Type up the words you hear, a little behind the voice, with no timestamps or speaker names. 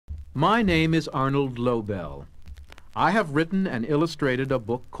My name is Arnold Lobel. I have written and illustrated a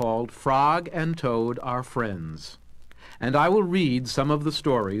book called Frog and Toad Are Friends, and I will read some of the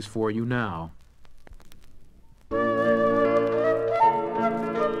stories for you now.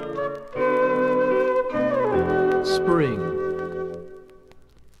 Spring.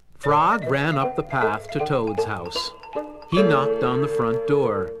 Frog ran up the path to Toad's house. He knocked on the front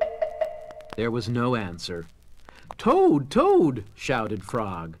door. There was no answer. "Toad, Toad!" shouted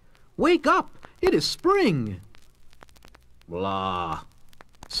Frog. "Wake up! It is spring!" "Blah!"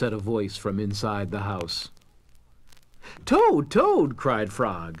 said a voice from inside the house. "Toad, Toad!" cried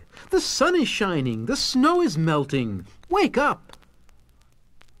Frog. "The sun is shining! The snow is melting! Wake up!"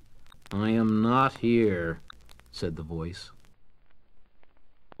 "I am not here," said the voice.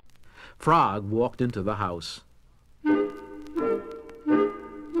 Frog walked into the house.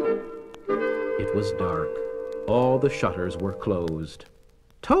 It was dark. All the shutters were closed.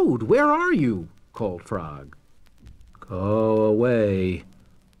 "Toad, where are you?" called Frog. "Go away,"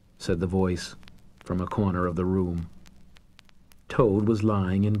 said the voice from a corner of the room. Toad was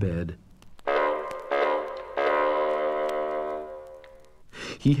lying in bed.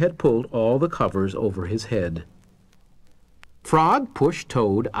 He had pulled all the covers over his head. Frog pushed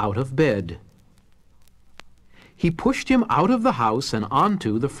Toad out of bed. He pushed him out of the house and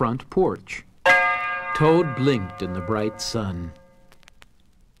onto the front porch. Toad blinked in the bright sun.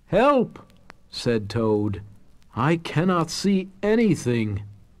 "Help!" said Toad. "I cannot see anything."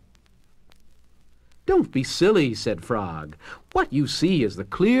 "Don't be silly," said Frog. "What you see is the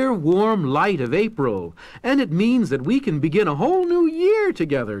clear, warm light of April, and it means that we can begin a whole new year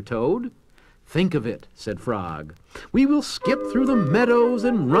together, Toad." "Think of it," said Frog. "We will skip through the meadows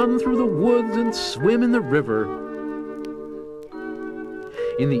and run through the woods and swim in the river.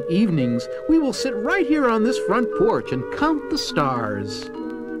 In the evenings, we will sit right here on this front porch and count the stars."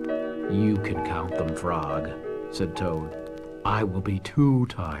 "You can count them, Frog," said Toad. "I will be too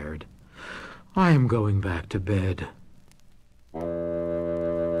tired. I am going back to bed."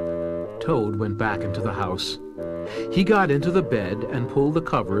 Toad went back into the house. He got into the bed and pulled the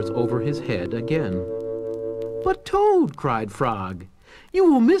covers over his head again. "But Toad," cried Frog, "you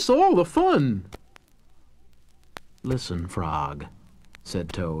will miss all the fun." "Listen, Frog," said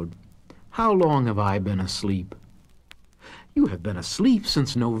Toad. "How long have I been asleep?" "You have been asleep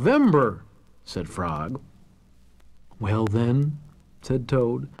since November," said Frog. "Well then," said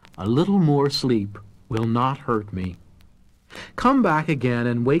Toad, "a little more sleep will not hurt me. Come back again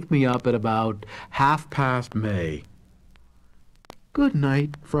and wake me up at about 1/2 May. Good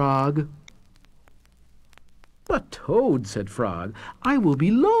night, Frog." "But Toad," said Frog, "I will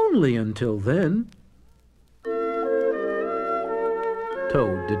be lonely until then."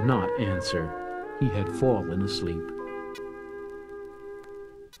 Toad did not answer. He had fallen asleep.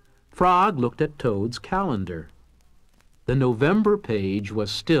 Frog looked at Toad's calendar. The November page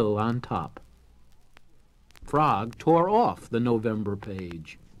was still on top. Frog tore off the November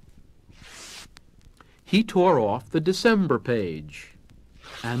page. He tore off the December page,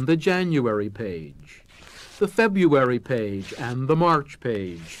 and the January page, the February page, and the March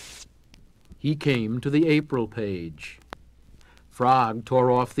page. He came to the April page. Frog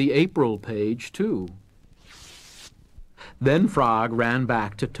tore off the April page, too. Then Frog ran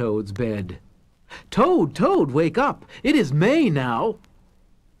back to Toad's bed. "Toad, Toad, wake up! It is May now."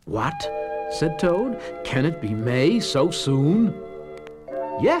 "What?" said Toad. "Can it be May so soon?"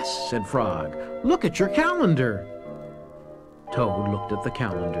 "Yes," said Frog. "Look at your calendar." Toad looked at the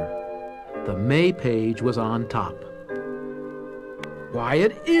calendar. The May page was on top. "Why,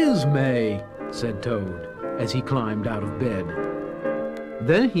 it is May," said Toad, as he climbed out of bed.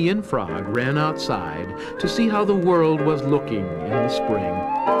 Then he and Frog ran outside to see how the world was looking in the spring.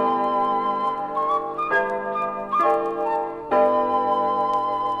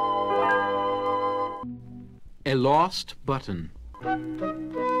 A lost button.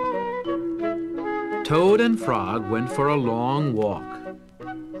 Toad and Frog went for a long walk.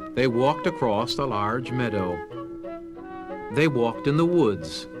 They walked across a large meadow. They walked in the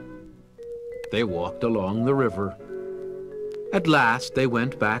woods. They walked along the river. At last they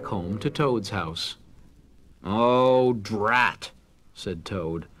went back home to Toad's house. "Oh, drat," said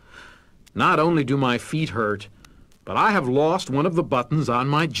Toad. "Not only do my feet hurt, but I have lost one of the buttons on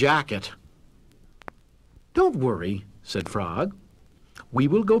my jacket." "Don't worry," said Frog. "We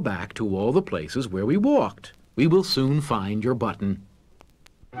will go back to all the places where we walked. We will soon find your button."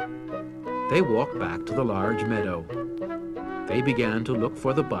 They walked back to the large meadow. They began to look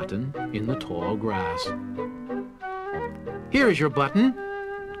for the button in the tall grass. "Here is your button,"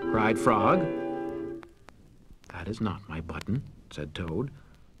 cried Frog. "That is not my button," said Toad.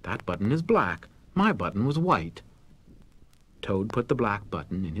 That button is black. My button was white. Toad put the black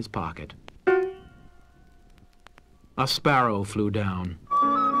button in his pocket. A sparrow flew down.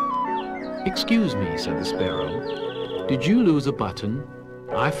 "Excuse me," said the sparrow. "Did you lose a button?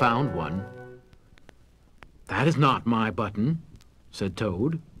 I found one." "That is not my button," said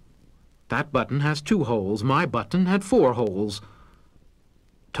Toad. "That button has 2 holes. My button had 4 holes."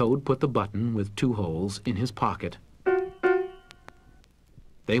 Toad put the button with 2 holes in his pocket.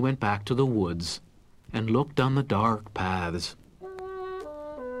 They went back to the woods and looked on the dark paths.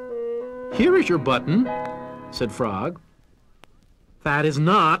 "Here is your button," said Frog. "That is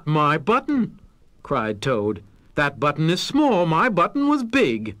not my button," cried Toad. "That button is small. My button was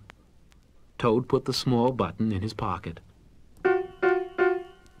big." Toad put the small button in his pocket.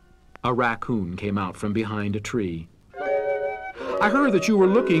 A raccoon came out from behind a tree. "I heard that you were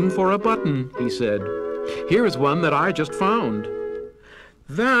looking for a button," he said. "Here is one that I just found."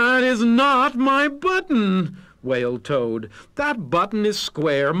 "That is not my button," wailed Toad. "That button is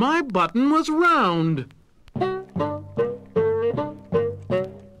square. My button was round."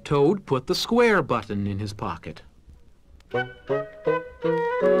 Toad put the square button in his pocket.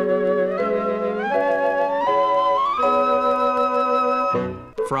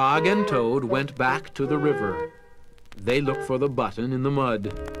 Frog and Toad went back to the river. They looked for the button in the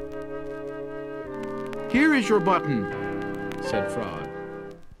mud. "Here is your button," said Frog.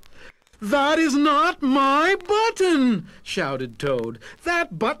 "That is not my button," shouted Toad.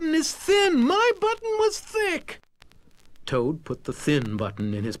 "That button is thin. My button was thick." Toad put the thin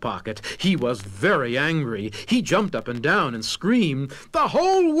button in his pocket. He was very angry. He jumped up and down and screamed, "The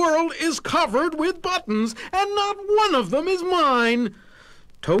whole world is covered with buttons, and not one of them is mine."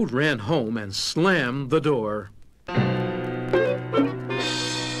 Toad ran home and slammed the door.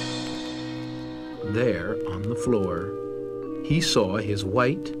 There, on the floor, he saw his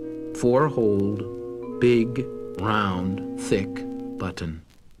white, 4-holed, big, round, thick button.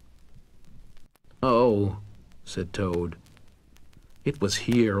 "Oh," said Toad, "it was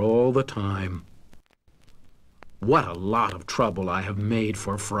here all the time. What a lot of trouble I have made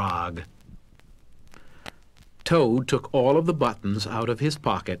for Frog." Toad took all of the buttons out of his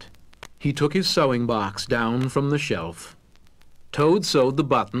pocket. He took his sewing box down from the shelf. Toad sewed the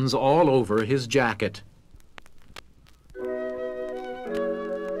buttons all over his jacket.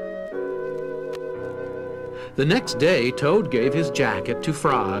 The next day, Toad gave his jacket to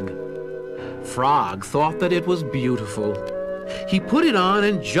Frog. Frog thought that it was beautiful. He put it on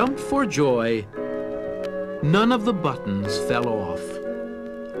and jumped for joy. None of the buttons fell off.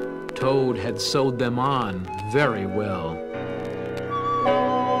 Toad had sewed them on very well.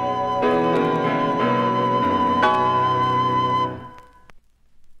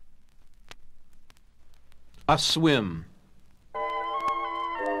 A swim.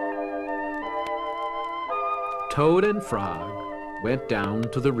 Toad and Frog went down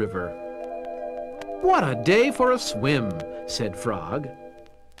to the river. "What a day for a swim," said Frog.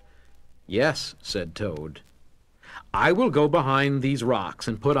 "Yes," said Toad. "I will go behind these rocks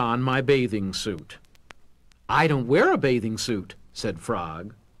and put on my bathing suit." "I don't wear a bathing suit," said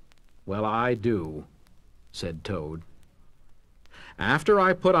Frog. "Well, I do," said Toad. "After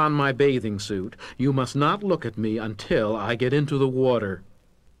I put on my bathing suit, you must not look at me until I get into the water."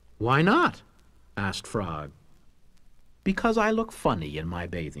 "Why not?" asked Frog. "Because I look funny in my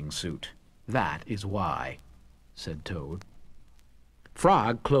bathing suit. That is why," said Toad.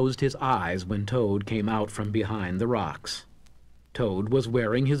 Frog closed his eyes when Toad came out from behind the rocks. Toad was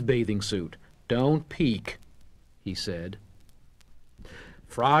wearing his bathing suit. "Don't peek," he said.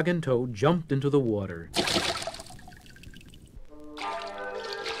 Frog and Toad jumped into the water.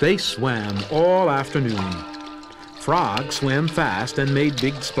 They swam all afternoon. Frog swam fast and made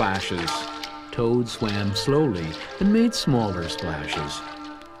big splashes. Toad swam slowly and made smaller splashes.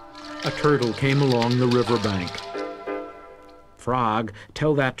 A turtle came along the riverbank. "Frog,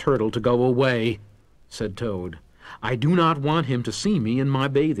 tell that turtle to go away," said Toad. "I do not want him to see me in my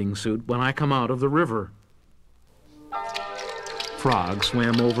bathing suit when I come out of the river." Frog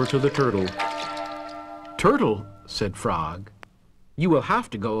swam over to the turtle. "Turtle," said Frog, "you will have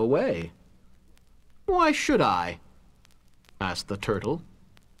to go away." "Why should I?" asked the turtle.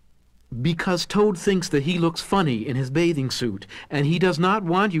 "Because Toad thinks that he looks funny in his bathing suit, and he does not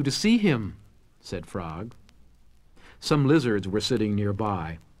want you to see him," said Frog. Some lizards were sitting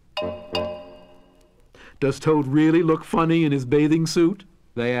nearby. "Does Toad really look funny in his bathing suit?"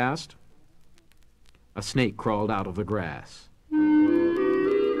 they asked. A snake crawled out of the grass.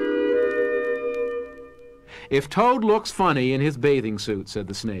 "If Toad looks funny in his bathing suit," said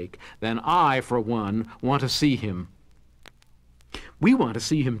the snake, "then I, for one, want to see him." "We want to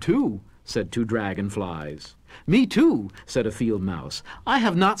see him too," said two dragonflies. "Me too," said a field mouse. "I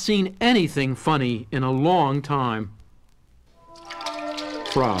have not seen anything funny in a long time."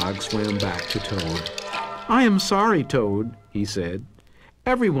 Frog swam back to Toad. "I am sorry, Toad," he said.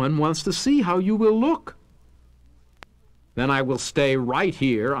 "Everyone wants to see how you will look." "Then I will stay right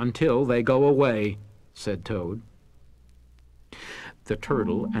here until they go away," said Toad. The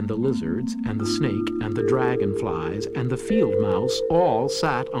turtle and the lizards and the snake and the dragonflies and the field mouse all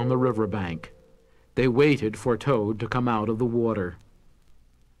sat on the river bank. They waited for Toad to come out of the water.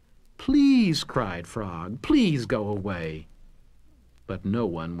 "Please," cried Frog, "please go away." But no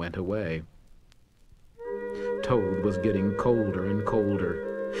one went away. Toad was getting colder and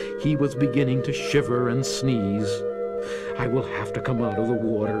colder. He was beginning to shiver and sneeze. "I will have to come out of the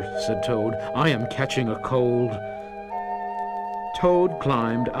water," said Toad. "I am catching a cold." Toad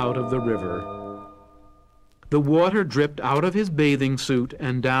climbed out of the river. The water dripped out of his bathing suit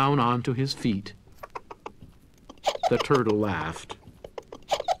and down onto his feet. The turtle laughed.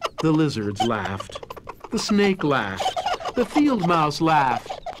 The lizards laughed. The snake laughed. The field mouse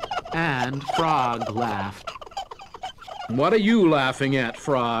laughed. And Frog laughed. "What are you laughing at,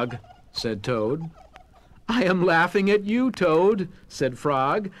 Frog?" said Toad. "I am laughing at you, Toad," said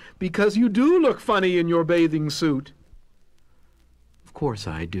Frog, "because you do look funny in your bathing suit." "Of course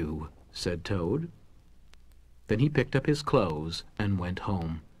I do," said Toad. Then he picked up his clothes and went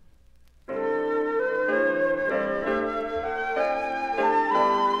home.